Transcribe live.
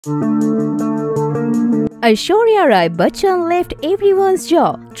Aishwarya Rai Bachchan left everyone's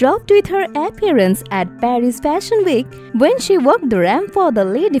jaw dropped with her appearance at Paris Fashion Week when she walked the ramp for the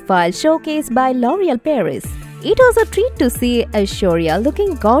Les Défilés showcase by L'Oréal Paris. It was a treat to see Aishwarya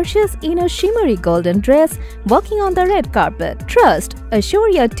looking gorgeous in a shimmery golden dress walking on the red carpet. Trust,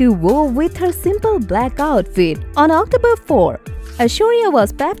 Aishwarya too wore with her simple black outfit. On October 4, Aishwarya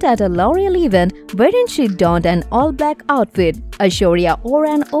was pepped at a L'Oréal event wherein she donned an all-black outfit. Aishwarya wore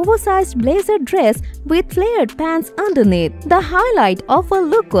an oversized blazer dress with flared pants underneath. The highlight of her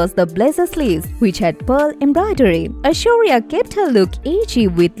look was the blazer sleeves, which had pearl embroidery. Aishwarya kept her look edgy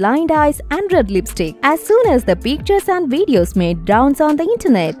with lined eyes and red lipstick. As soon as the pictures and videos made rounds on the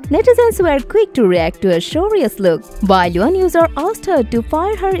internet, netizens were quick to react to Aishwarya's look. While one user asked her to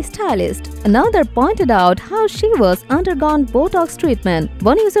fire her stylist, another pointed out how she was undergone Botox treatment.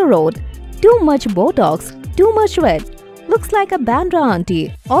 One user wrote, "Too much Botox, too much red. Looks like a Bandra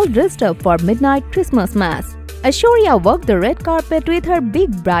auntie, all dressed up for midnight Christmas mass." Aishwarya walked the red carpet with her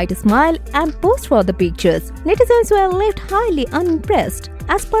big bright smile and posed for the pictures. Netizens were left highly unimpressed.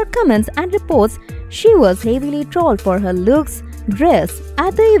 As per comments and reports, she was heavily trolled for her looks, dress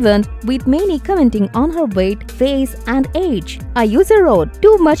at the event, with many commenting on her weight, face and age. A user wrote,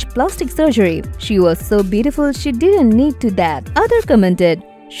 "Too much plastic surgery. She was so beautiful she didn't need to that." Other commented,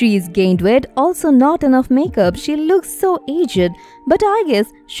 "She's gained weight, also not enough makeup, she looks so aged, but I guess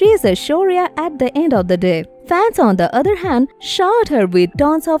she's Aishwarya at the end of the day." Fans on the other hand showered her with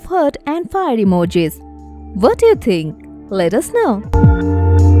tons of heart and fire emojis. What do you think? Let us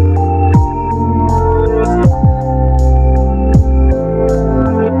know.